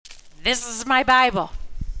This is my Bible.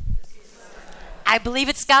 I believe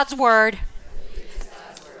it's God's word.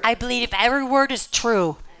 I believe every word is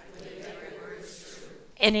true.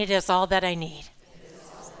 And it is all that I need.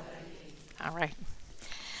 All right.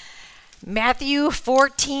 Matthew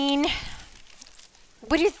 14.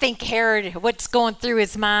 What do you think Herod, what's going through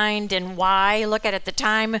his mind and why? Look at the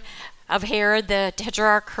time of Herod, the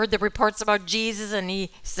Tetrarch heard the reports about Jesus, and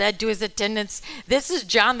he said to his attendants, "This is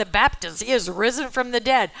John the Baptist. He has risen from the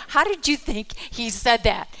dead." How did you think he said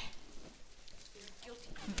that?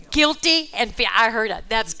 Guilty and I heard it.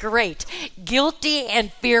 That's great. Guilty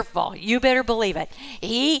and fearful. You better believe it.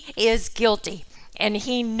 He is guilty, and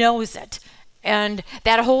he knows it. And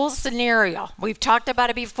that whole scenario, we've talked about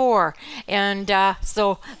it before. And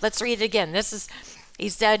so let's read it again. He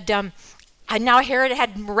said, and now Herod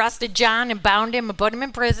had arrested John and bound him and put him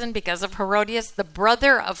in prison because of Herodias, the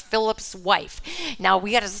brother of Philip's wife. Now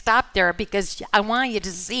we got to stop there because I want you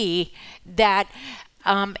to see that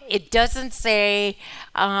it doesn't say,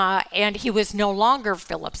 and he was no longer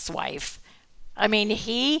Philip's wife. I mean,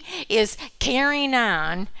 he is carrying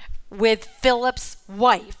on with Philip's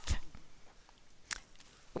wife.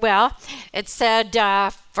 Well, it said,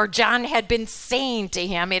 for John had been saying to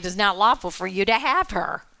him, "It is not lawful for you to have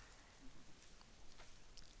her."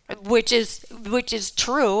 Which is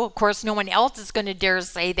true. Of course, no one else is going to dare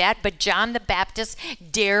say that, but John the Baptist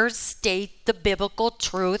dares state the biblical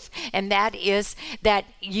truth, and that is that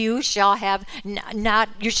you shall have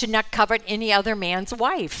you should not covet any other man's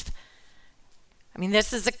wife. I mean,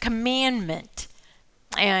 this is a commandment,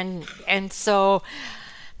 and so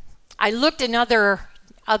I looked in other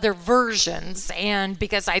versions, and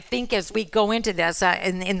because I think as we go into this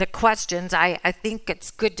in the questions, I think it's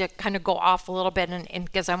good to kind of go off a little bit, and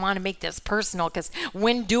because I want to make this personal, because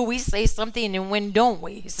when do we say something and when don't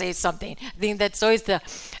we say something? I think that's always the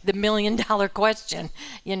 $1 million question.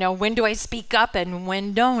 You know, when do I speak up and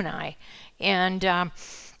when don't I? And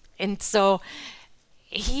so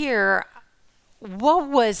here, what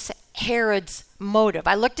was Herod's motive?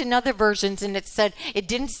 I looked in other versions, and it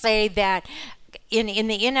didn't say that. In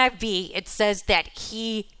the NIV, it says that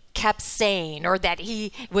he kept saying, or that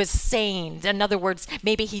he was saying. In other words,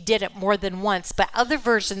 maybe he did it more than once, but other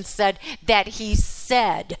versions said that he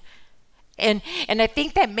said. And I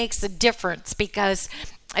think that makes a difference, because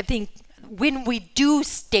I think when we do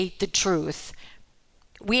state the truth,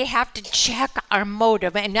 we have to check our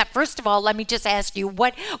motive. And first of all, let me just ask you,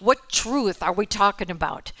 what truth are we talking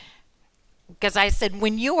about? Because I said,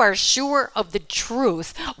 when you are sure of the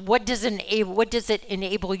truth, what does it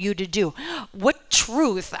enable you to do? What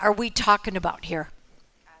truth are we talking about here?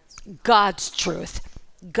 God's truth.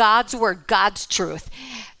 God's word, God's truth.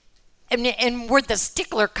 And where the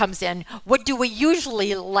stickler comes in, what do we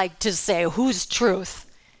usually like to say? Whose truth?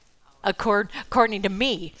 According to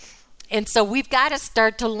me. And so we've got to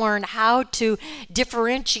start to learn how to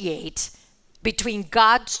differentiate between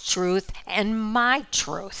God's truth and my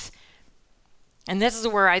truth. And this is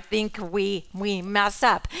where I think we mess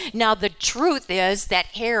up. Now, the truth is that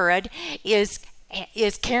Herod is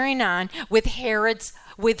carrying on with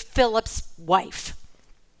Philip's wife,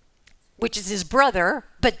 which is his brother,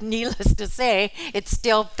 but needless to say, it's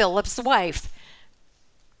still Philip's wife.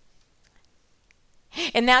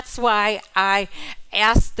 And that's why I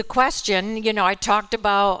asked the question. You know, I talked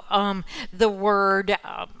about the word.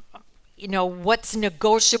 What's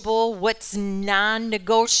negotiable, what's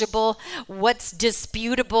non-negotiable, what's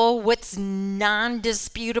disputable, what's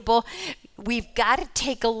non-disputable. We've got to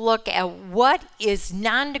take a look at what is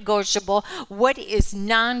non-negotiable, what is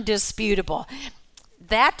non-disputable.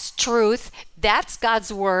 That's truth. That's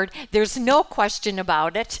God's word. There's no question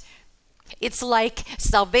about it. It's like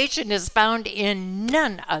salvation is found in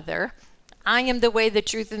none other. I am the way, the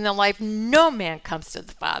truth, and the life. No man comes to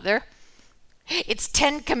the Father. It's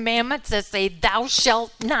 10 commandments that say, "Thou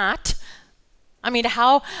shalt not." I mean,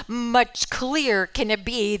 how much clearer can it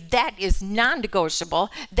be? That is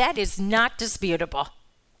non-negotiable. That is not disputable.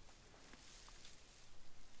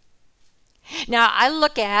 Now, I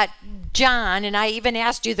look at John, and I even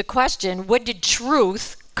asked you the question, what did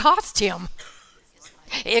truth cost him?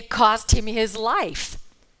 It cost him his life.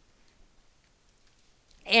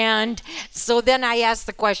 And so then I asked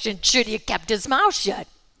the question, should he have kept his mouth shut?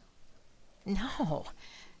 No.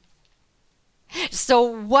 So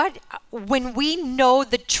when we know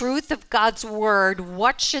the truth of God's word,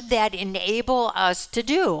 what should that enable us to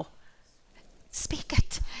do? Speak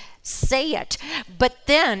it. Say it. But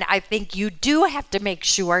then I think you do have to make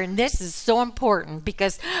sure, and this is so important,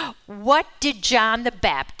 because what did John the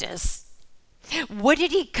Baptist What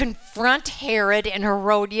did he confront Herod and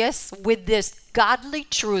Herodias with this godly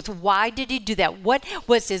truth? Why did he do that? What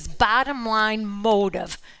was his bottom line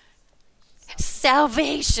motive?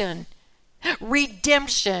 Salvation,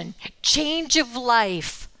 redemption, change of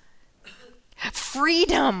life,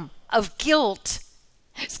 freedom of guilt.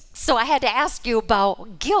 So I had to ask you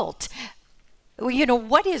about guilt.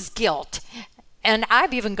 What is guilt? And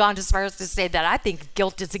I've even gone as far as to say that I think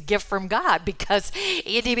guilt is a gift from God, because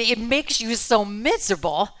it makes you so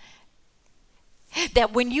miserable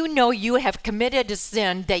that when you know you have committed a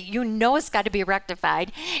sin that you know it's got to be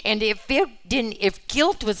rectified, and if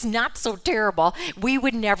guilt was not so terrible, we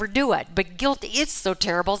would never do it. But guilt is so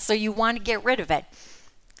terrible, so you want to get rid of it.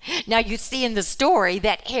 Now you see in the story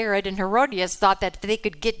that Herod and Herodias thought that they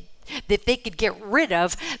could get rid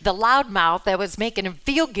of the loudmouth that was making them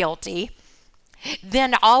feel guilty,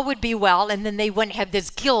 then all would be well, and then they wouldn't have this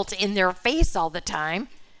guilt in their face all the time.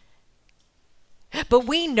 But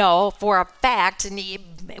we know for a fact,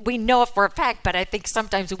 but I think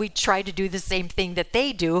sometimes we try to do the same thing that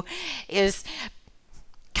they do, is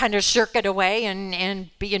kind of shirk it away and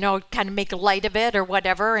kind of make light of it or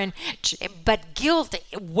whatever. But guilt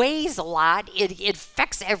weighs a lot. It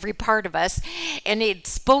affects every part of us, and it's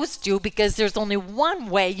supposed to, because there's only one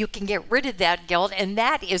way you can get rid of that guilt, and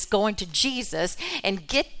that is going to Jesus and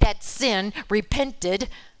get that sin repented,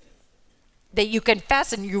 that you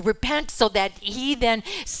confess and you repent, so that he then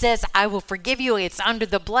says, I will forgive you. It's under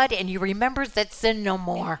the blood, and you remember that sin no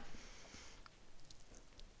more.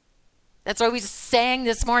 That's why we sang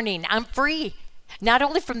this morning, I'm free, not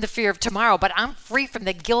only from the fear of tomorrow, but I'm free from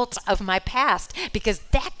the guilt of my past, because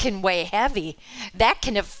that can weigh heavy. That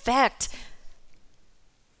can affect.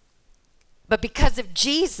 But because of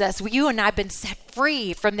Jesus, you and I have been set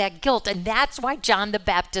free from that guilt. And that's why John the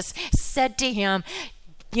Baptist said to him,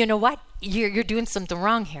 you know what? You're doing something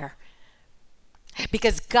wrong here.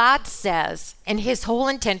 Because God says, and his whole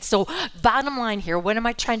intent, so bottom line here, what am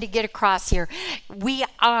I trying to get across here? We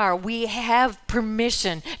have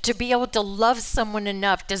permission to be able to love someone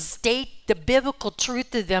enough to state the biblical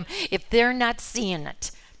truth to them if they're not seeing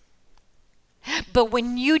it. But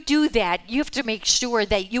when you do that, you have to make sure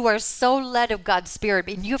that you are so led of God's Spirit,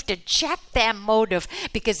 and you have to check that motive,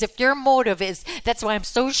 because if your motive is, that's why I'm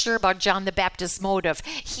so sure about John the Baptist's motive.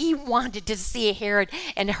 He wanted to see Herod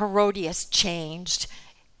and Herodias changed.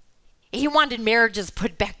 He wanted marriages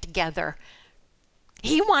put back together.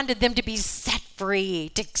 He wanted them to be set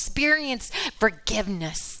free, to experience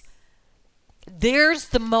forgiveness. There's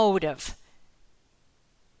the motive.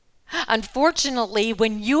 Unfortunately,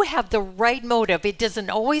 when you have the right motive, it doesn't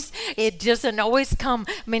always come.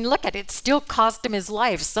 I mean, look at it, it still cost him his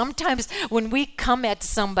life. Sometimes when we come at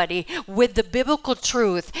somebody with the biblical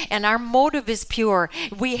truth and our motive is pure,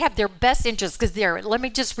 we have their best interest, because let me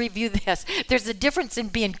just review this. There's a difference in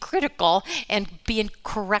being critical and being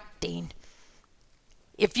correcting.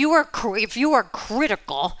 If you are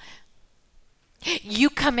critical, you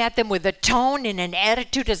come at them with a tone and an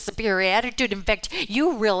attitude, a superior attitude. In fact,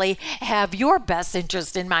 you really have your best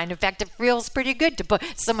interest in mind. In fact, it feels pretty good to put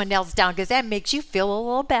someone else down, because that makes you feel a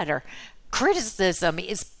little better. Criticism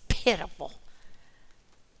is pitiful.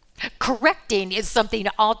 Correcting is something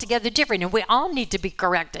altogether different, and we all need to be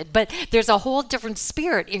corrected. But there's a whole different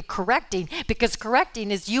spirit in correcting, because correcting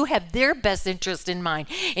is you have their best interest in mind.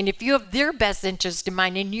 And if you have their best interest in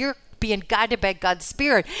mind and you're being guided by God's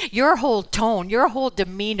Spirit, your whole tone, your whole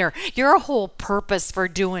demeanor, your whole purpose for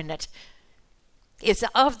doing it is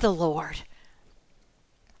of the Lord.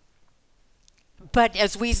 But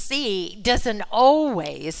as we see, doesn't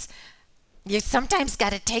always. You sometimes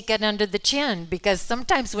got to take it under the chin, because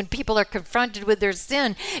sometimes when people are confronted with their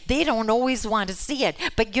sin, they don't always want to see it.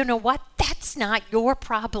 But you know what? That's not your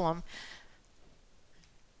problem.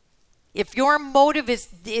 If your motive is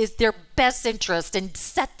their best interest and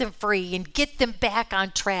set them free and get them back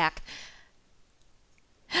on track.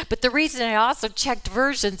 But the reason I also checked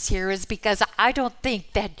versions here is because I don't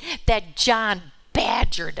think that John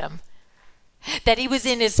badgered him, that he was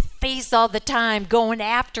in his face all the time, going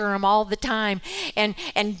after him all the time, and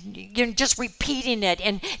just repeating it.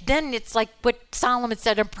 And then it's like what Solomon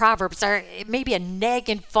said in Proverbs, or maybe a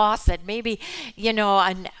nagging faucet, maybe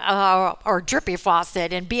or drippy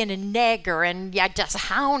faucet, and being a nagger, and just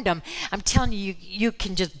hound him. I'm telling you, you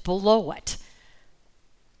can just blow it.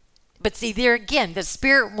 But see, there again, the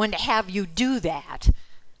Spirit wouldn't have you do that.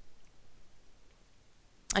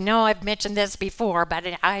 I know I've mentioned this before, but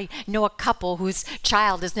I know a couple whose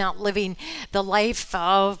child is not living the life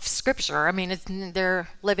of Scripture. I mean, they're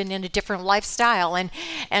living in a different lifestyle,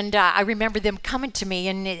 and I remember them coming to me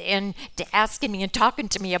and asking me and talking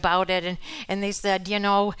to me about it, and they said,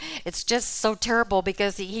 it's just so terrible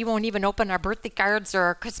because he won't even open our birthday cards or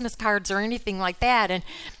our Christmas cards or anything like that,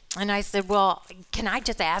 and I said, well, can I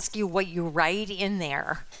just ask you what you write in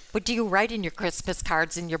there? What do you write in your Christmas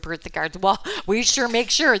cards and your birthday cards? Well, we sure make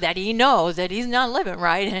sure that he knows that he's not living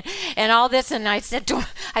right and all this. And I said,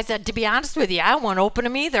 to be honest with you, I won't open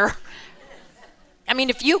them either. I mean,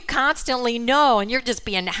 if you constantly know and you're just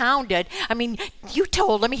being hounded, I mean, you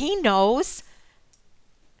told him, he knows.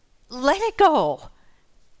 Let it go.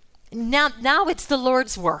 Now it's the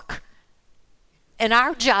Lord's work. And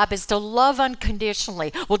our job is to love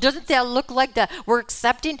unconditionally. Well, doesn't that look like we're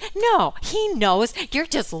accepting? No, he knows. You're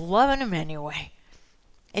just loving him anyway.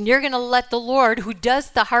 And you're going to let the Lord, who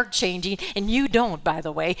does the heart changing, and you don't, by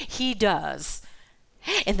the way, he does.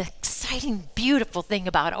 And the exciting, beautiful thing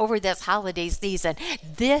about over this holiday season,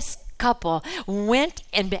 this couple went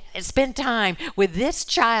and spent time with this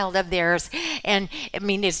child of theirs, and I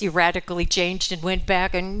mean, is he radically changed and went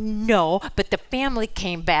back? And no, but the family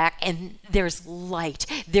came back, and there's light,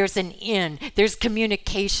 there's an in, there's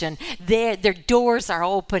communication, their doors are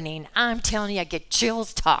opening. I'm telling you, I get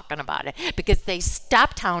chills talking about it, because they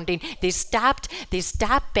stopped hounding, they stopped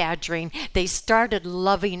badgering, they started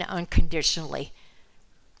loving unconditionally.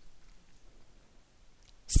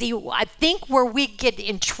 See, I think where we get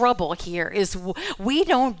in trouble here is we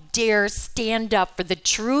don't dare stand up for the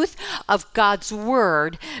truth of God's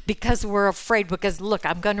word because we're afraid. Because look,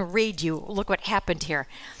 I'm going to read you. Look what happened here.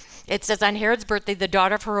 It says, on Herod's birthday, the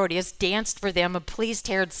daughter of Herodias danced for them and pleased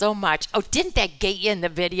Herod so much. Oh, didn't that get you in the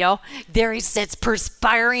video? There he sits,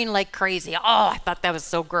 perspiring like crazy. Oh, I thought that was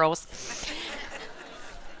so gross.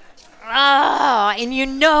 Oh, and you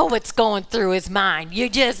know what's going through his mind. You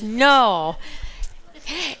just know.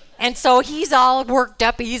 And so he's all worked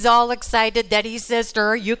up. He's all excited that he says to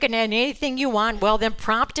her, you can have anything you want. Well, then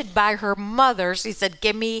prompted by her mother, she said,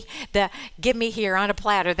 give me here on a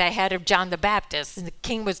platter the head of John the Baptist. And the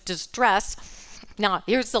king was distressed. Now,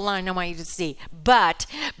 here's the line I want you to see. But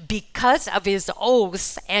because of his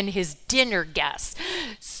oaths and his dinner guests.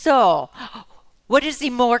 So what is he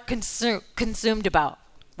more consumed about?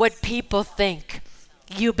 What people think.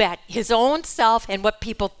 You bet. His own self and what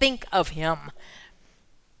people think of him.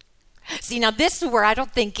 See, now this is where I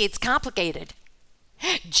don't think it's complicated.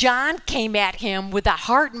 John came at him with a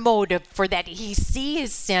heart motive for that he see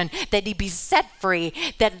his sin, that he be set free,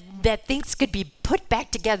 that things could be put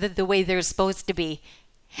back together the way they're supposed to be.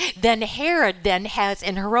 Then Herod and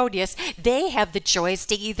Herodias, they have the choice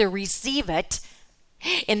to either receive it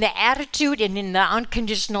in the attitude and in the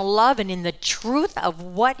unconditional love and in the truth of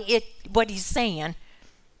what he's saying,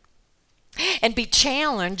 and be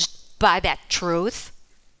challenged by that truth,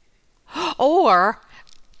 or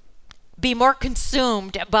be more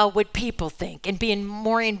consumed about what people think and being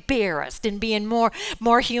more embarrassed and being more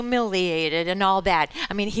humiliated and all that.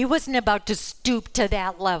 I mean, he wasn't about to stoop to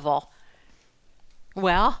that level.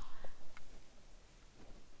 Well,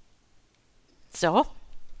 so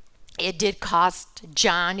it did cost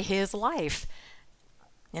John his life.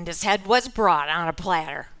 And his head was brought on a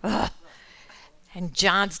platter. Ugh. And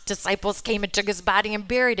John's disciples came and took his body and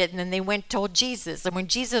buried it. And then they went and told Jesus. And when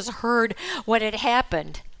Jesus heard what had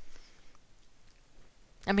happened,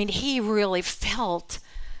 I mean, he really felt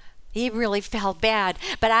bad.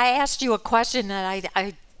 But I asked you a question that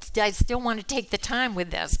I still want to take the time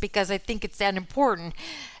with this because I think it's that important.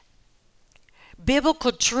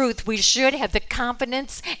 Biblical truth, we should have the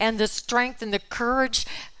confidence and the strength and the courage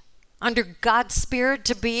under God's Spirit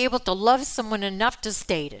to be able to love someone enough to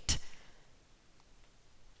state it.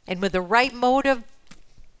 And with the right motive,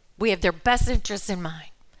 we have their best interests in mind.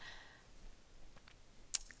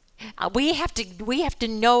 We have to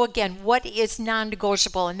know again what is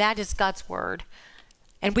non-negotiable, and that is God's word.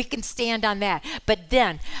 And we can stand on that. But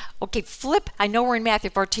then, okay, I know we're in Matthew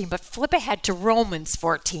 14, but flip ahead to Romans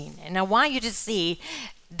 14. And I want you to see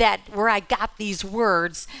that where I got these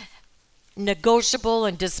words, negotiable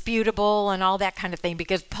and disputable and all that kind of thing,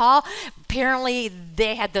 because Paul, apparently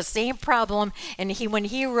they had the same problem, and when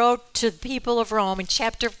he wrote to the people of Rome in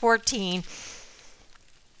chapter 14,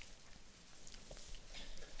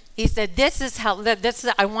 he said,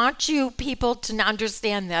 I want you people to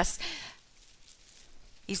understand this.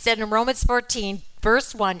 He said in Romans 14,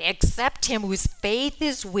 verse 1, accept him whose faith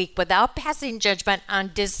is weak without passing judgment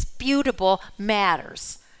on disputable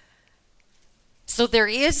matters. So there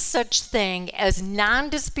is such thing as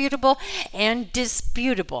non-disputable and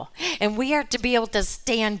disputable. And we are to be able to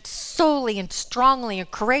stand solely and strongly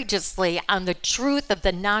and courageously on the truth of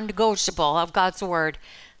the non-negotiable of God's word.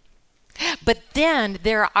 But then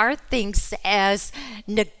there are things as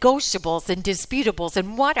negotiables and disputables.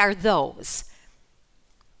 And what are those?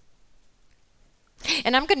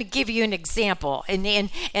 And I'm going to give you an example.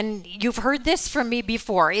 And you've heard this from me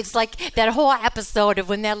before. It's like that whole episode of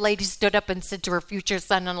when that lady stood up and said to her future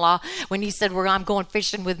son-in-law, when he said, well, I'm going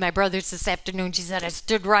fishing with my brothers this afternoon. She said, I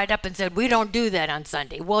stood right up and said, we don't do that on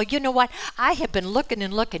Sunday. Well, you know what? I have been looking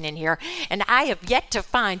and looking in here, and I have yet to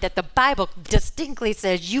find that the Bible distinctly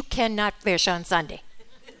says you cannot fish on Sunday.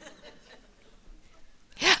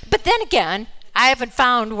 But then again, I haven't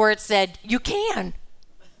found where it said you can.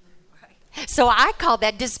 So I call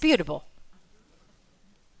that disputable.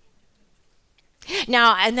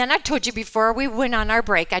 Now, and then I told you before we went on our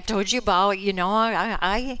break, I told you about,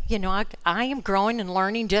 I am growing and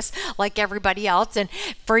learning just like everybody else. And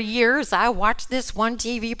for years, I watched this one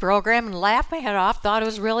TV program and laughed my head off, thought it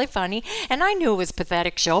was really funny. And I knew it was a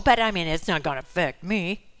pathetic show, but I mean, it's not going to affect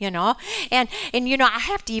me. And I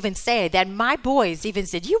have to even say that my boys even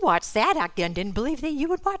said, you watched that, I didn't believe that you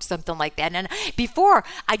would watch something like that. And before,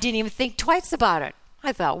 I didn't even think twice about it.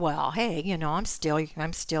 I thought, well, hey, I'm still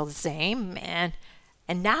the same. And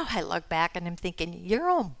now I look back and I'm thinking, your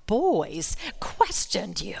own boys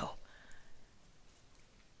questioned you.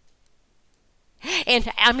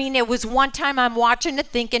 And I mean, it was one time I'm watching it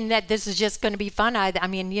thinking that this is just going to be fun. I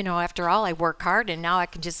mean, after all, I work hard and now I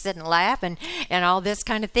can just sit and laugh and all this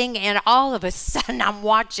kind of thing. And all of a sudden I'm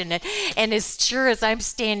watching it. And as sure as I'm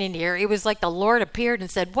standing here, it was like the Lord appeared and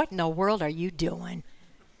said, what in the world are you doing?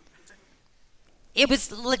 It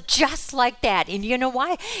was just like that. And you know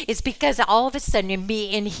why? It's because all of a sudden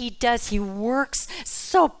he works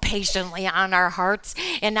so patiently on our hearts.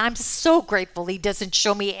 And I'm so grateful he doesn't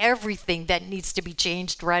show me everything that needs to be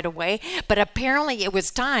changed right away. But apparently it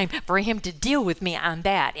was time for him to deal with me on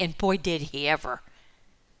that. And boy, did he ever.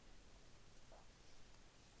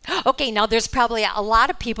 Okay, now there's probably a lot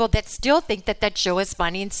of people that still think that show is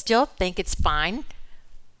funny and still think it's fine.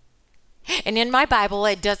 And in my Bible,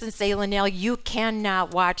 it doesn't say, Linnell, you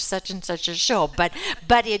cannot watch such and such a show. But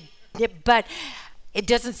it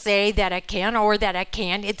doesn't say that I can or that I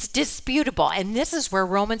can. It's disputable. And this is where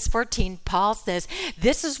Romans 14, Paul says,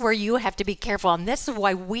 this is where you have to be careful. And this is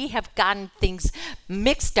why we have gotten things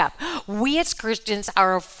mixed up. We as Christians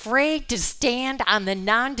are afraid to stand on the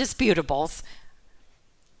non-disputables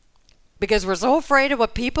because we're so afraid of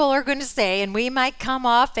what people are going to say, and we might come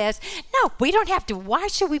off as, no, we don't have to. Why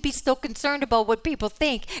should we be so concerned about what people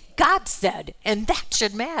think? God said, and that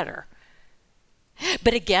should matter.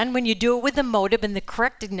 But again, when you do it with the motive and the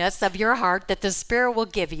correctness of your heart that the Spirit will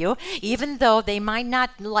give you, even though they might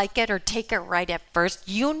not like it or take it right at first,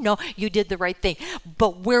 you know you did the right thing.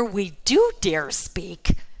 But where we do dare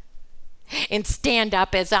speak and stand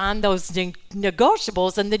up as on those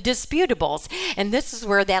negotiables and the disputables. And this is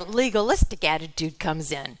where that legalistic attitude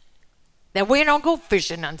comes in, that we don't go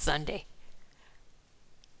fishing on Sunday.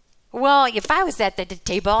 Well, if I was at the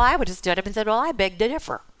table, I would have stood up and said, well, I beg to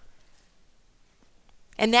differ.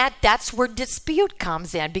 And that's where dispute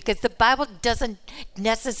comes in, because the Bible doesn't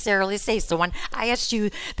necessarily say so. When I asked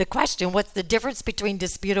you the question, what's the difference between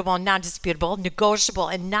disputable and non-disputable, negotiable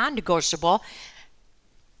and non-negotiable?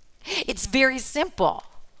 It's very simple.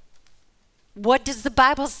 What does the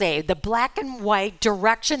Bible say? The black and white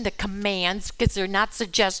direction, the commands, because they're not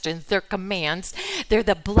suggestions, they're commands. They're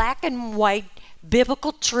the black and white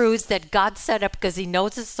biblical truths that God set up because he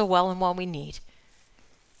knows us so well and what we need.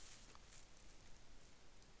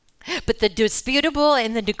 But the disputable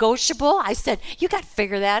and the negotiable, I said, you got to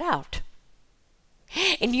figure that out.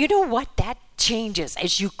 And you know what? That changes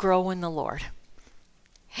as you grow in the Lord.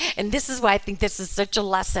 And this is why I think this is such a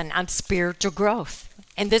lesson on spiritual growth.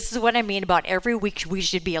 And this is what I mean about every week we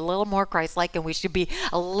should be a little more Christ-like and we should be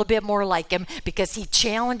a little bit more like him, because he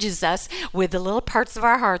challenges us with the little parts of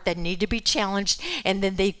our heart that need to be challenged, and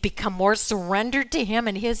then they become more surrendered to him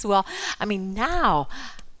and his will. I mean, now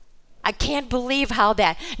I can't believe how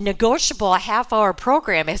that negotiable half-hour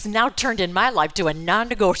program has now turned in my life to a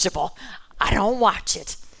non-negotiable. I don't watch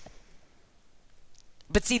it.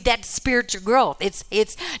 But see, that's spiritual growth.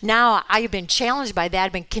 It's now I've been challenged by that.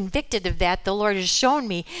 I've been convicted of that. The Lord has shown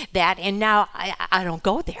me that, and now I don't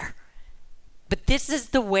go there. But this is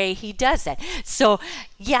the way he does it. So,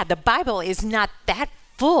 yeah, the Bible is not that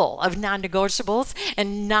full of non-negotiables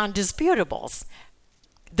and non-disputables.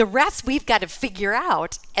 The rest we've got to figure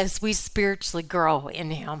out as we spiritually grow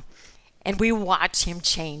in him and we watch him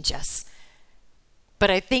change us. But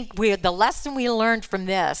I think the lesson we learned from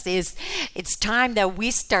this is it's time that we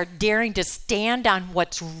start daring to stand on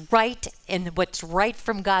what's right and what's right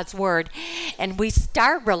from God's word. And we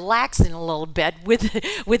start relaxing a little bit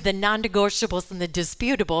with the non-negotiables and the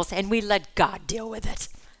disputables, and we let God deal with it.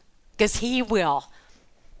 Because he will,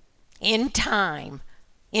 in time,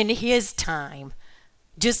 in his time,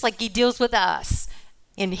 just like he deals with us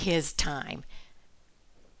in his time.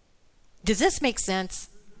 Does this make sense?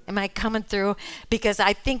 Am I coming through? Because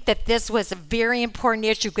I think that this was a very important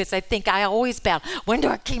issue, because I think I always battle. When do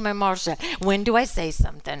I keep my mouth shut? When do I say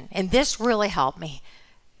something? And this really helped me.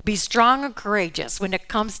 Be strong and courageous when it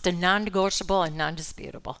comes to non-negotiable and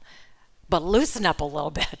non-disputable. But loosen up a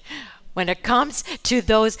little bit. When it comes to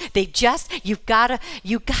those, you've gotta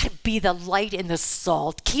be the light and the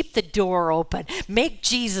salt. Keep the door open. Make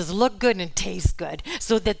Jesus look good and taste good,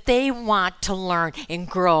 so that they want to learn and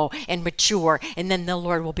grow and mature. And then the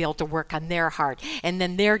Lord will be able to work on their heart. And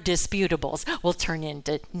then their disputables will turn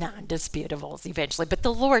into non-disputables eventually. But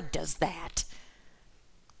the Lord does that.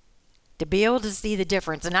 To be able to see the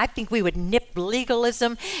difference. And I think we would nip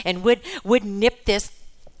legalism and would nip this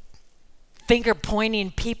finger pointing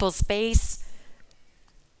in people's face,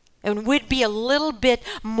 and would be a little bit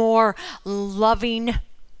more loving,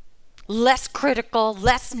 less critical,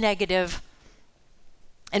 less negative,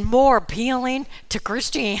 and more appealing to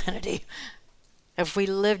Christianity if we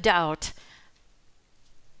lived out.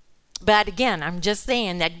 But again, I'm just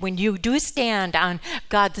saying that when you do stand on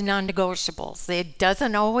God's non-negotiables,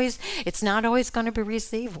 it's not always going to be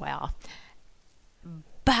received well.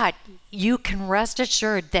 But you can rest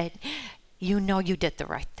assured that you know you did the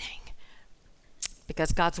right thing,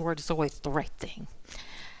 because God's word is always the right thing.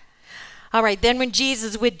 All right, then when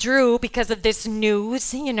Jesus withdrew because of this news,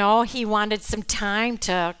 he wanted some time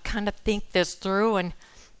to kind of think this through.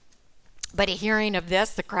 But hearing of this,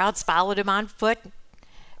 the crowds followed him on foot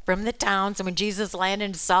from the towns. And when Jesus landed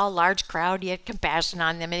and saw a large crowd, he had compassion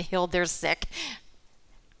on them and healed their sick.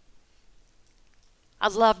 I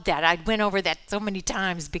loved that. I went over that so many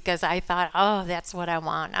times because I thought, oh, that's what I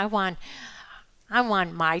want. I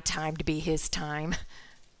want my time to be his time.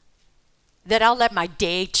 That I'll let my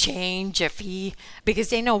day change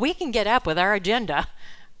because we can get up with our agenda.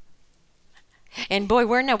 And boy,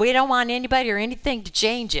 we don't want anybody or anything to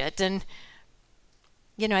change it. And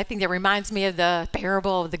I think that reminds me of the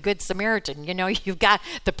parable of the Good Samaritan. You've got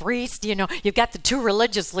the priest, you've got the two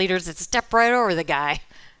religious leaders that step right over the guy,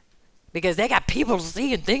 because they got people to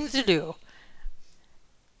see and things to do.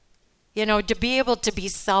 To be able to be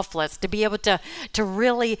selfless, to be able to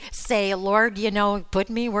really say, Lord, put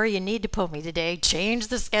me where you need to put me today. Change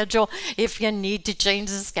the schedule if you need to change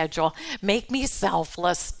the schedule. Make me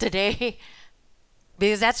selfless today.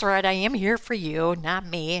 Because that's right, I am here for you, not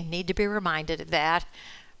me. I need to be reminded of that.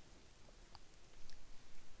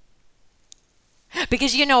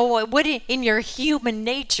 Because, what in your human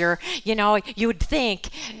nature, you would think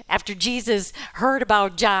after Jesus heard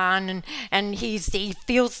about John and he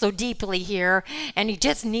feels so deeply here and he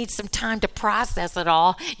just needs some time to process it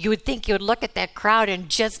all, you would think you would look at that crowd and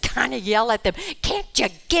just kind of yell at them, can't you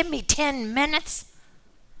give me 10 minutes?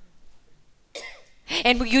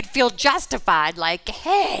 And you'd feel justified, like,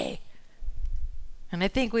 hey. And I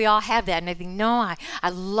think we all have that. And I think, no, I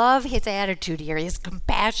love his attitude here, his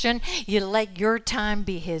compassion. You let your time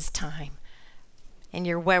be his time. And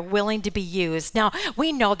you're willing to be used. Now,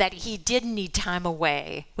 we know that he did need time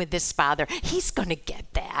away with his Father. He's going to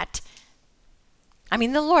get that. I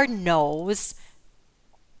mean, the Lord knows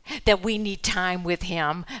that we need time with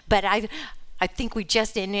him. But I think we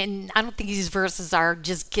just, and I don't think these verses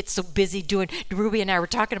get so busy doing, Ruby and I were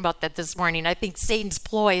talking about that this morning. I think Satan's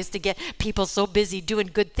ploy is to get people so busy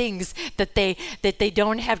doing good things that they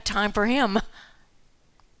don't have time for him.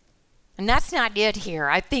 And that's not it here.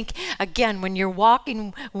 I think, again, when you're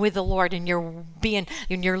walking with the Lord and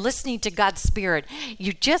you're listening to God's Spirit,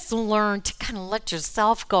 you just learn to kind of let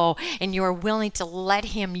yourself go, and you're willing to let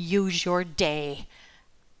him use your day.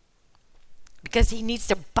 Because he needs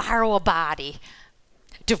to borrow a body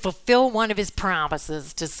to fulfill one of his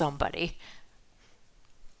promises to somebody.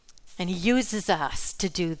 And he uses us to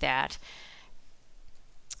do that.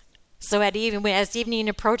 So as evening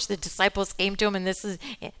approached, the disciples came to him, and this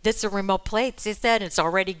is a remote place. They said, it's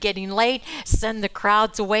already getting late. Send the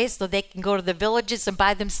crowds away so they can go to the villages and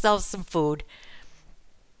buy themselves some food.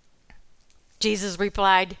 Jesus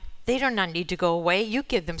replied, they do not need to go away. You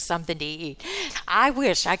give them something to eat. I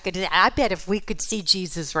bet if we could see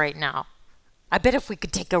Jesus right now, I bet if we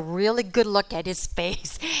could take a really good look at his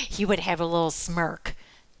face, he would have a little smirk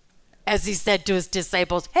as he said to his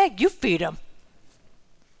disciples, hey, you feed them.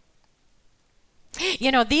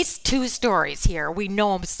 You know, these two stories here, we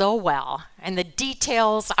know them so well, and the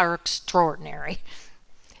details are extraordinary.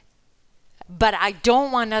 But I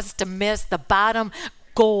don't want us to miss the bottom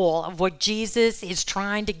goal of what Jesus is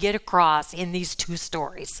trying to get across in these two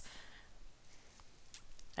stories.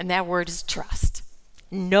 And that word is trust.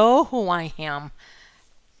 Know who I am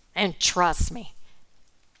and trust me.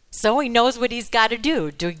 So he knows what he's got to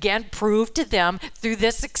do to again prove to them through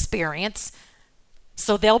this experience,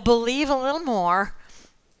 so they'll believe a little more,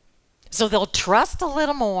 so they'll trust a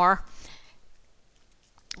little more.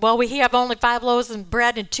 Well, we have only 5 loaves of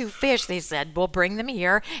bread and 2 fish, they said. We'll bring them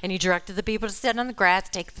here. And he directed the people to sit on the grass,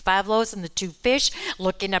 take the 5 loaves and the 2 fish.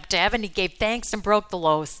 Looking up to heaven, he gave thanks and broke the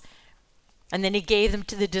loaves. And then he gave them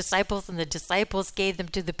to the disciples, and the disciples gave them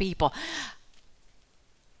to the people.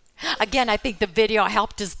 Again, I think the video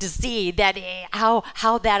helped us to see that how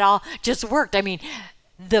that all just worked. I mean,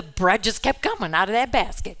 the bread just kept coming out of that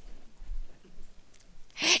basket.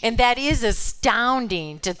 And that is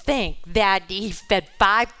astounding to think that he fed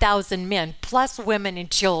 5,000 men plus women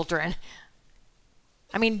and children.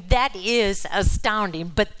 I mean, that is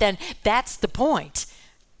astounding. But then that's the point.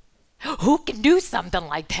 Who can do something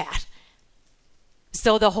like that?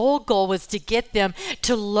 So the whole goal was to get them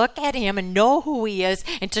to look at him and know who he is,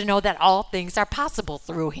 and to know that all things are possible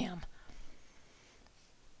through him.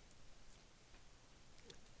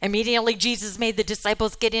 Immediately, Jesus made the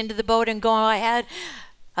disciples get into the boat and go ahead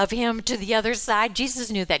of him to the other side. Jesus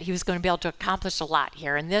knew that he was going to be able to accomplish a lot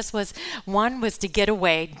here. And this was, one was to get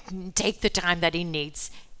away, take the time that he needs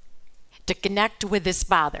to connect with his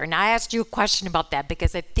Father. And I asked you a question about that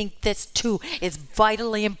because I think this too is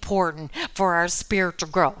vitally important for our spiritual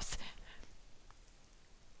growth.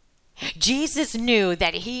 Jesus knew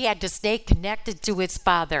that he had to stay connected to his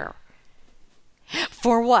Father.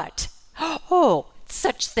 For what? Oh,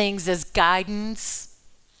 such things as guidance,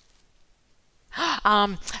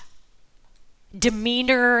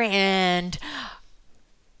 demeanor and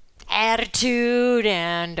attitude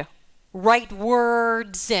and right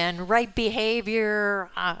words and right behavior,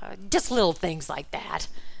 just little things like that.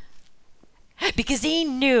 Because he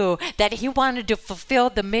knew that he wanted to fulfill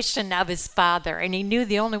the mission of his Father, and he knew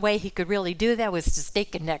the only way he could really do that was to stay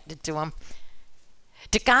connected to him.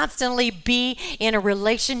 To constantly be in a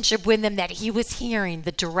relationship with him, that he was hearing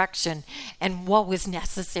the direction and what was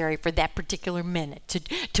necessary for that particular minute,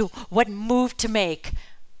 to what move to make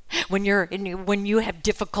when you have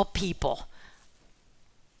difficult people.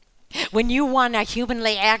 When you want to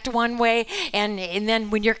humanly act one way, and then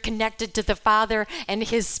when you're connected to the Father and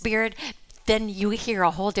his Spirit, then you hear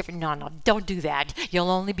a whole different, no, don't do that. You'll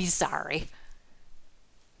only be sorry.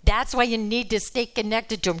 That's why you need to stay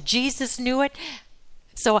connected to him. Jesus knew it.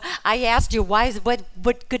 So I asked you,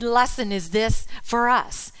 what good lesson is this for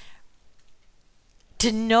us?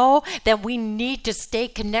 To know that we need to stay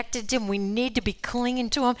connected to him. We need to be clinging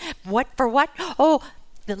to him. What for what? Oh,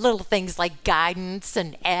 the little things like guidance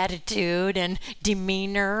and attitude and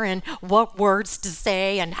demeanor and what words to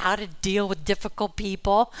say and how to deal with difficult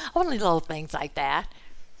people. Only little things like that.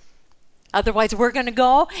 Otherwise, we're going to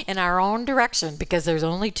go in our own direction because there's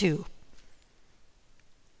only two.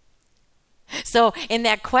 So in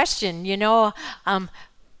that question,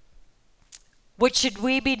 what should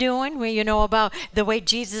we be doing? Well, about the way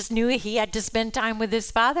Jesus knew he had to spend time with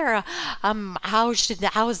his Father. How is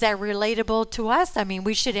that relatable to us? I mean,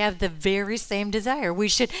 we should have the very same desire. We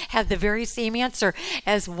should have the very same answer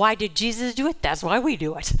as why did Jesus do it? That's why we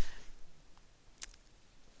do it.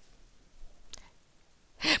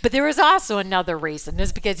 But there was also another reason.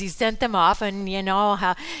 It's because he sent them off, and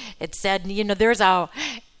how it said,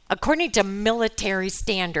 according to military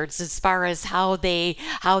standards, as far as how they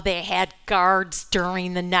had guards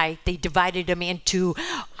during the night, they divided them into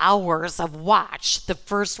hours of watch. The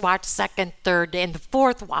first watch, second, third, and the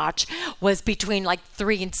fourth watch was between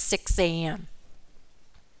 3 and 6 a.m.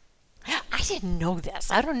 I didn't know this.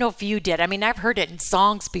 I don't know if you did. I mean, I've heard it in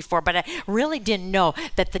songs before, but I really didn't know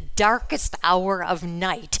that the darkest hour of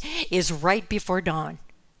night is right before dawn.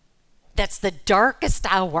 That's the darkest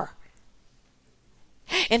hour.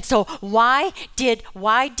 And so why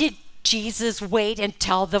did Jesus wait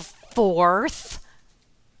until the fourth?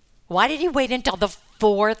 Why did he wait until the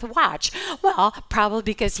fourth watch? Well, probably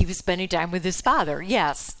because he was spending time with his Father.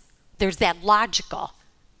 Yes, there's that logical.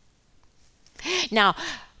 Now,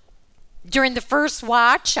 during the first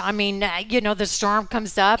watch, the storm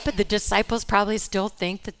comes up, and the disciples probably still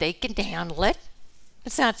think that they can handle it.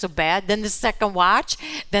 It's not so bad. Then the second watch,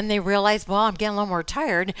 then they realize, well, I'm getting a little more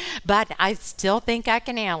tired, but I still think I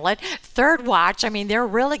can handle it. Third watch, they're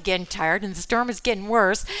really getting tired and the storm is getting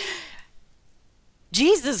worse.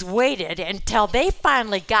 Jesus waited until they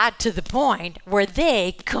finally got to the point where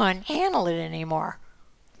they couldn't handle it anymore.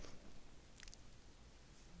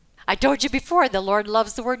 I told you before, the Lord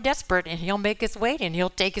loves the word desperate, and he'll make us wait, and he'll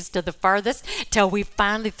take us to the farthest till we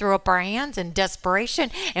finally throw up our hands in desperation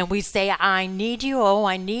and we say, I need you. Oh,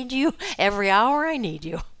 I need you. Every hour I need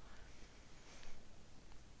you.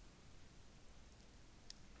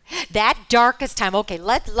 That darkest time. Okay,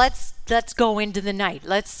 let's go into the night.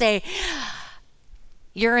 Let's say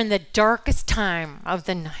you're in the darkest time of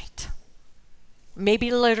the night.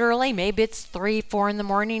 Maybe literally, maybe it's 3, 4 in the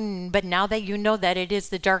morning, but now that you know that it is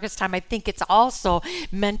the darkest time, I think it's also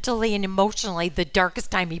mentally and emotionally the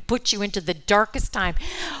darkest time. He puts you into the darkest time.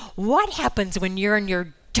 What happens when you're in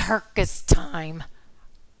your darkest time?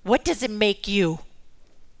 What does it make you?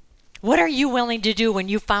 What are you willing to do when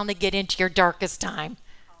you finally get into your darkest time?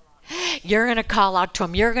 You're going to call out to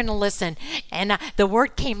him. You're going to listen. And the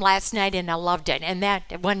word came last night, and I loved it. And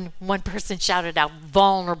that one person shouted out,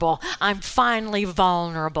 vulnerable. I'm finally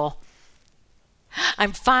vulnerable.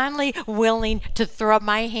 I'm finally willing to throw up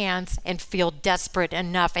my hands and feel desperate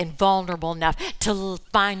enough and vulnerable enough to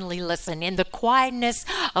finally listen in the quietness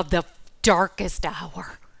of the darkest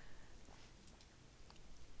hour.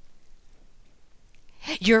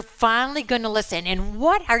 You're finally going to listen. And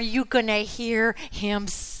what are you going to hear him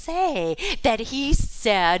say that he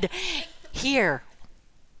said here?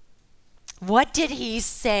 What did he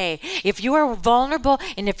say? If you are vulnerable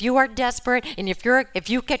and if you are desperate and if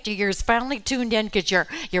you get your ears finally tuned in because you're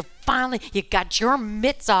finally, you got your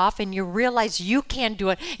mitts off and you realize you can do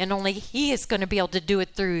it and only he is going to be able to do it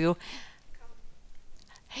through you.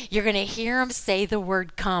 You're going to hear him say the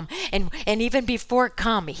word come. And even before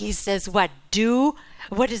come, he says what?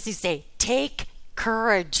 What does he say? Take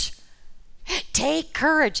courage. Take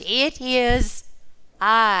courage. It is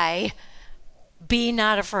I. Be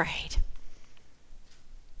not afraid.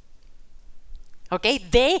 Okay,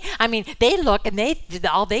 they look and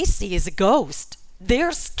all they see is a ghost.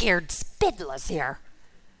 They're scared spitless here.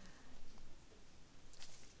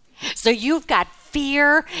 So you've got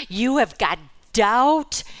fear, you have got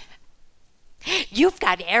doubt, you've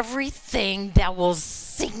got everything that will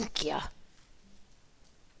sink you.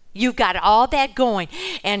 You got all that going.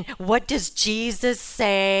 And what does Jesus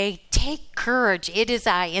say? Take courage. It is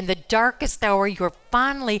I. In the darkest hour, you're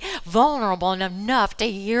finally vulnerable enough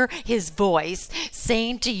to hear his voice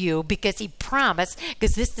saying to you, because he promised,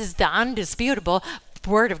 because this is the undisputable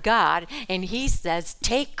word of God, and he says,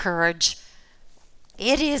 take courage.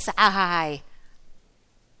 It is I.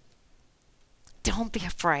 Don't be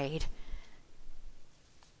afraid.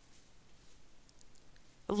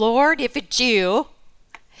 Lord, if it's you,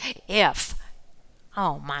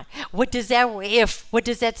 oh my, what does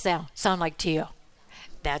that sound like to you?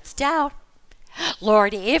 That's doubt.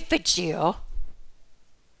 Lord, if it's you,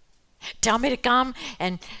 tell me to come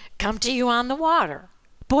to you on the water.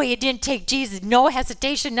 Boy, it didn't take Jesus, no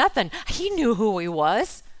hesitation, nothing. He knew who he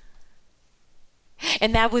was.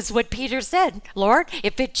 And that was what Peter said. Lord,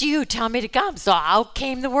 if it's you, tell me to come. So out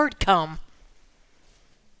came the word come.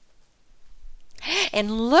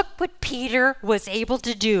 And look what Peter was able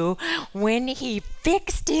to do when he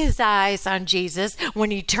fixed his eyes on Jesus, when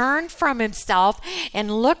he turned from himself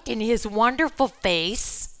and looked in his wonderful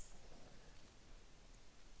face.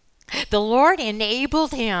 The Lord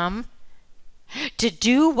enabled him to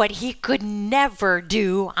do what he could never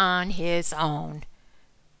do on his own.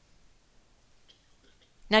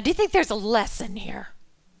 Now, do you think there's a lesson here?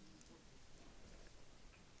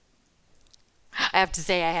 I have to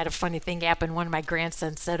say, I had a funny thing happen. One of my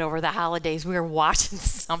grandsons said over the holidays, we were watching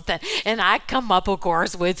something, and I come up, of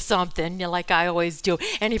course, with something, like I always do.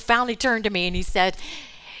 And he finally turned to me and he said,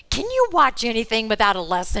 can you watch anything without a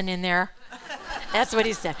lesson in there? That's what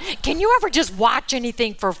he said. Can you ever just watch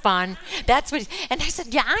anything for fun? And I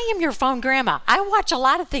said, yeah, I am your phone grandma. I watch a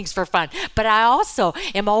lot of things for fun, but I also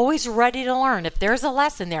am always ready to learn if there's a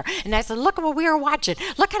lesson there. And I said, look at what we were watching.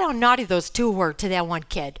 Look at how naughty those two were to that one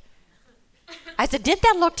kid. I said, didn't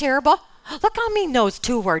that look terrible? Look how mean those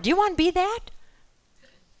two were. Do you want to be that?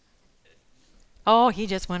 Oh, he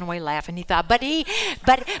just went away laughing. He thought, but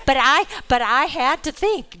I had to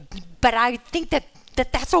think. But I think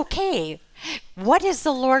that's okay. What is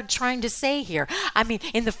the Lord trying to say here? I mean,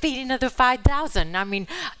 in the feeding of the 5,000, I mean,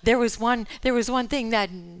 there was one thing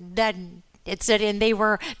that it said, and they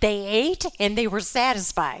ate and they were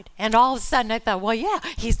satisfied. And all of a sudden I thought, well, yeah,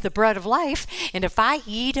 he's the bread of life. And if I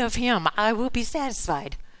eat of him, I will be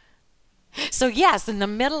satisfied. So yes, in the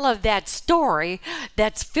middle of that story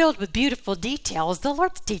that's filled with beautiful details, the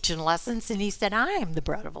Lord's teaching lessons, and he said, I am the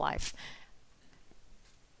bread of life.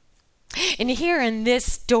 And here in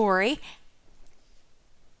this story,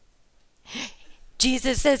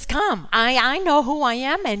 Jesus says, come. I know who I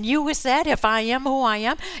am, and you said, if I am who I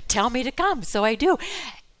am, tell me to come. So I do.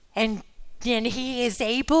 And he is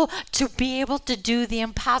able to do the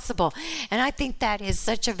impossible. And I think that is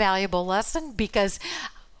such a valuable lesson, because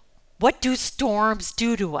what do storms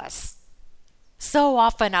do to us? So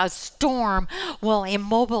often a storm will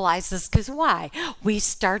immobilize us, because why? We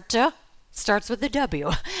starts with a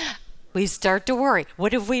W. We start to worry.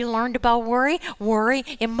 What have we learned about worry? Worry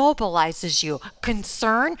immobilizes you.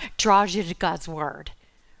 Concern draws you to God's word.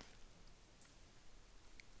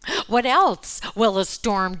 What else will a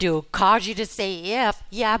storm do? Cause you to say if,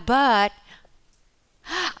 yeah, but.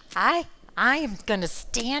 I am going to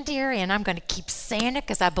stand here and I'm going to keep saying it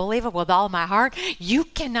because I believe it with all my heart. You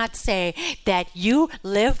cannot say that you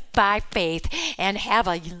live by faith and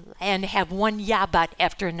have one yeah but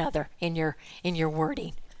after another in your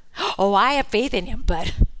wording. Oh, I have faith in him,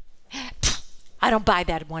 but I don't buy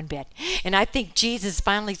that one bit. And I think Jesus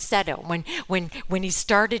finally said it when he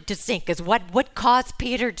started to sink. Because what caused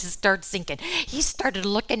Peter to start sinking? He started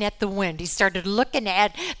looking at the wind. He started looking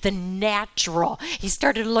at the natural. He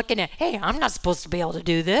started looking at, hey, I'm not supposed to be able to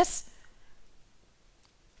do this.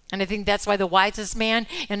 And I think that's why the wisest man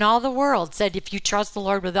in all the world said, if you trust the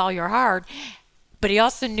Lord with all your heart. But he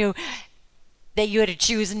also knew that you had to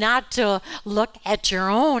choose not to look at your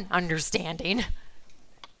own understanding.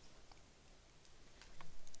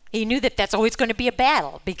 He knew that that's always going to be a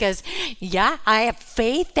battle, because, yeah, I have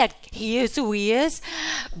faith that he is who he is,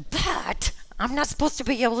 but I'm not supposed to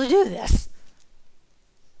be able to do this.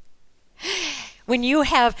 When you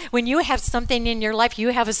have something in your life, you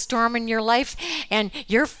have a storm in your life, and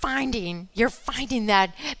you're finding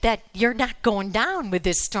that you're not going down with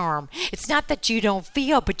this storm. It's not that you don't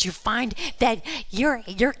feel, but you find that you're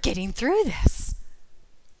getting through this.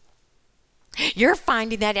 You're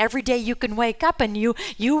finding that every day you can wake up and you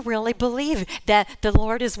really believe that the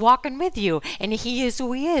Lord is walking with you, and he is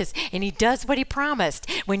who he is, and he does what he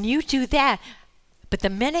promised. When you do that, but the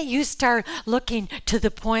minute you start looking to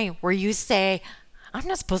the point where you say, I'm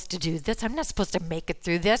not supposed to do this. I'm not supposed to make it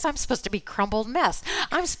through this. I'm supposed to be crumbled mess.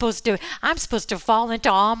 I'm supposed to fall into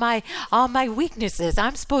all my weaknesses.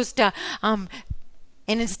 I'm supposed to and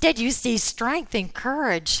instead you see strength and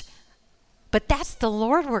courage. But that's the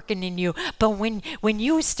Lord working in you. But when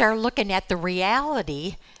you start looking at the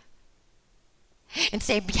reality and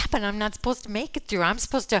say, yeah, but I'm not supposed to make it through. I'm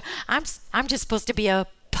just supposed to be a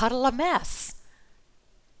puddle of mess.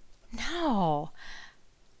 No.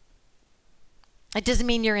 It doesn't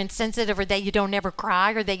mean you're insensitive or that you don't ever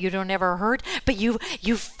cry or that you don't ever hurt, but you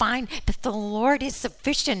find that the Lord is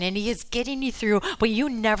sufficient and he is getting you through what you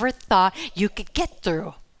never thought you could get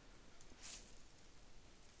through.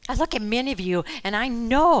 I look at many of you, and I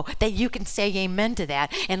know that you can say amen to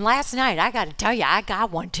that. And last night, I got to tell you, I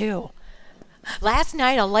got one too. Last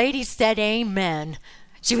night, a lady said amen.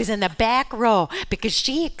 She was in the back row because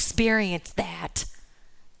she experienced that.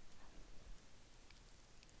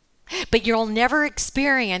 But you'll never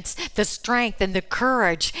experience the strength and the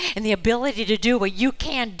courage and the ability to do what you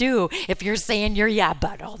can't do if you're saying your yeah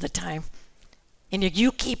but all the time. And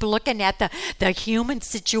you keep looking at the human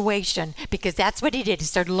situation, because that's what he did. He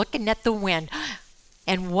started looking at the wind.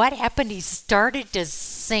 And what happened? He started to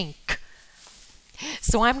sink.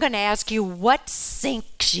 So I'm going to ask you, what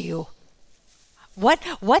sinks you?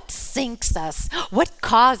 What sinks us? What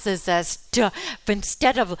causes us to,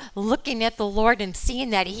 instead of looking at the Lord and seeing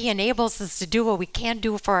that he enables us to do what we can't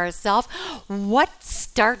do for ourselves, what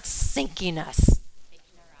starts sinking us?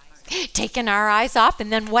 Taking our eyes off,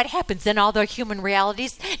 and then what happens? Then all the human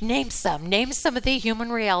realities, name some of the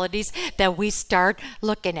human realities that we start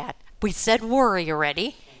looking at. We said worry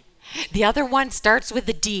already. The other one starts with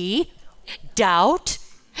a D, doubt,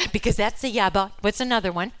 because that's the yeah, but what's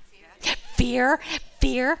another one? Fear.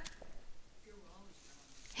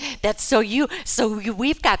 That's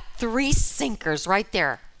we've got three sinkers right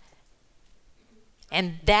there.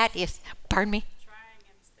 And that is, pardon me?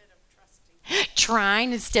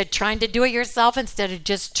 Trying to do it yourself instead of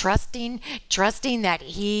just trusting that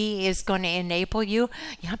he is going to enable you.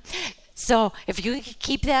 Yeah. So if you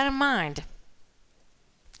keep that in mind,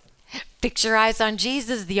 fix your eyes on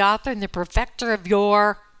Jesus, the author and the perfecter of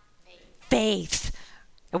your faith.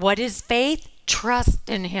 What is faith? Trust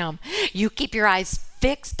in him. You keep your eyes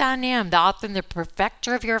fixed on him, the author and the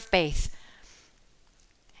perfecter of your faith.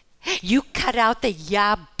 You cut out the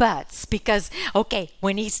yeah buts, because, okay,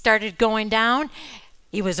 when he started going down,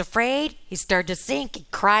 he was afraid, he started to sink, he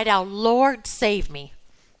cried out, Lord, save me.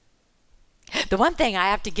 The one thing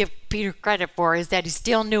I have to give Peter credit for is that he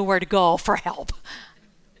still knew where to go for help.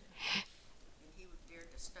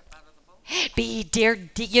 Be dared,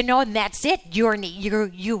 and that's it. You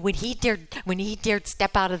when he dared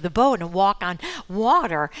step out of the boat and walk on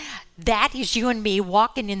water, that is you and me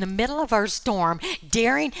walking in the middle of our storm,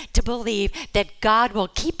 daring to believe that God will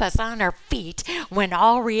keep us on our feet when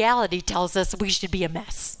all reality tells us we should be a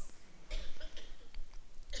mess.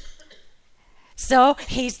 So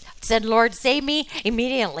he said, Lord, save me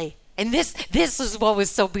immediately. And this is what was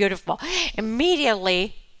so beautiful.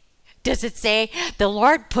 Immediately, does it say, the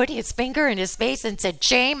Lord put his finger in his face and said,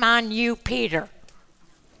 shame on you, Peter?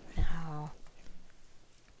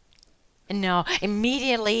 No.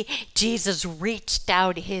 Immediately, Jesus reached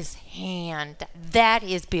out his hand. That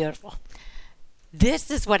is beautiful. This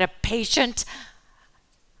is what a patient,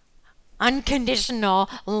 unconditional,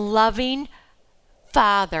 loving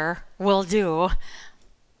Father will do.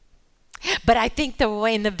 But I think the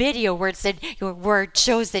way in the video where it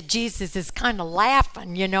shows that Jesus is kind of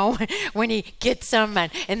laughing, when he gets them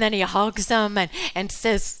and then he hugs them and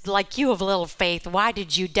says, like, you have little faith, why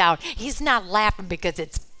did you doubt? He's not laughing because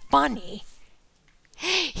it's funny.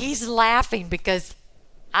 He's laughing because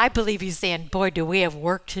I believe he's saying, boy, do we have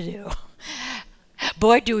work to do.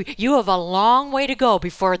 Boy, do you have a long way to go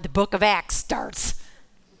before the book of Acts starts.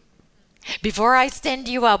 Before I send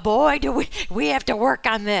you out, boy, do we have to work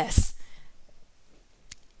on this.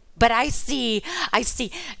 But I see,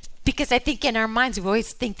 because I think in our minds we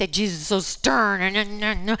always think that Jesus is so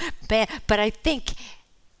stern, but I think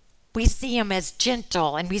we see him as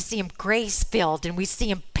gentle, and we see him grace-filled, and we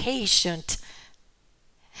see him patient.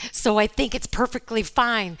 So I think it's perfectly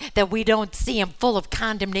fine that we don't see him full of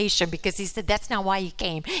condemnation, because he said that's not why he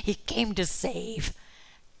came. He came to save.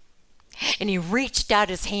 And he reached out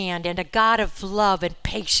his hand, and a God of love and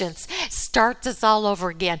patience starts us all over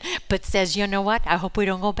again, but says, you know what? I hope we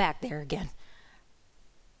don't go back there again.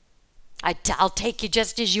 I'll take you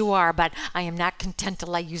just as you are, but I am not content to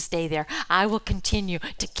let you stay there. I will continue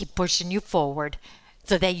to keep pushing you forward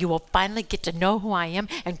so that you will finally get to know who I am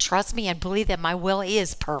and trust me and believe that my will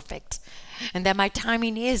is perfect and that my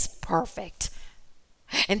timing is perfect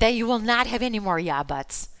and that you will not have any more yeah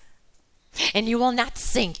buts. And you will not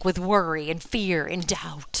sink with worry and fear and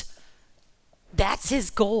doubt. That's his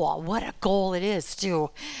goal. What a goal it is,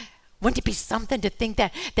 too. Wouldn't it be something to think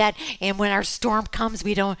that and when our storm comes,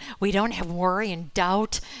 we don't have worry and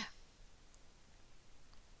doubt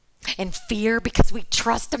and fear, because we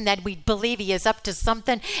trust him, that we believe he is up to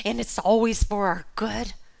something and it's always for our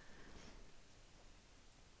good.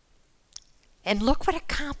 And look what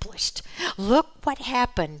accomplished. Look what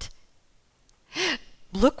happened.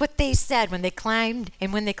 Look what they said when they climbed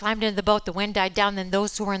into the boat, the wind died down, and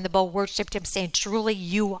those who were in the boat worshipped him, saying, truly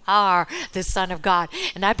you are the Son of God.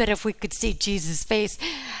 And I bet if we could see Jesus' face,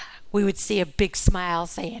 we would see a big smile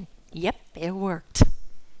saying, yep, it worked.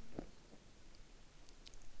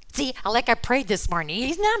 See, like I prayed this morning,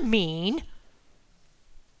 he's not mean.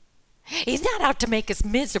 He's not out to make us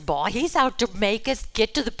miserable. He's out to make us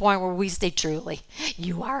get to the point where we say, truly,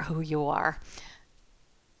 you are who you are.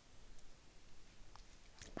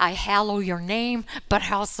 I hallow your name, but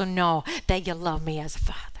I also know that you love me as a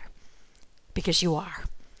father, because you are.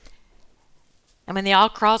 And when they all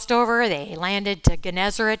crossed over, they landed to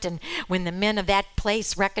Gennesaret, and when the men of that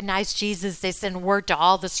place recognized Jesus, they sent word to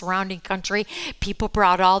all the surrounding country. People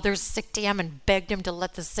brought all their sick to him and begged him to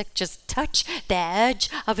let the sick just touch the edge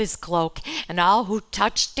of his cloak, and all who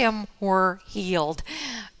touched him were healed.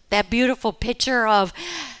 That beautiful picture of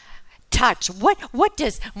touch. What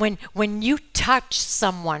does when you touch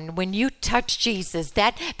someone, when you touch Jesus,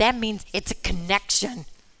 that means it's a connection.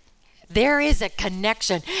 There is a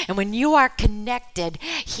connection, and when you are connected,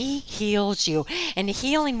 he heals you. And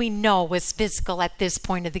healing, we know, was physical at this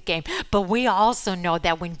point of the game, but we also know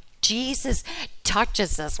that when Jesus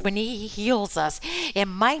touches us, when he heals us, it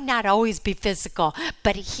might not always be physical,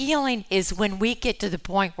 but healing is when we get to the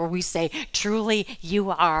point where we say, truly,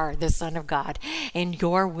 you are the Son of God, and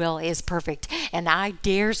your will is perfect, and I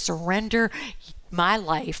dare surrender my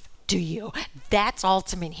life to you. That's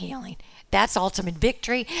ultimate healing. That's ultimate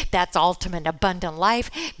victory. That's ultimate abundant life.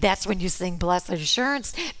 That's when you sing Blessed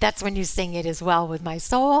Assurance. That's when you sing It Is Well With My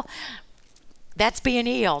Soul. That's being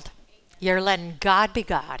healed. You're letting God be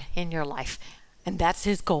God in your life. And that's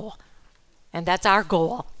his goal. And that's our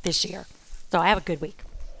goal this year. So have a good week.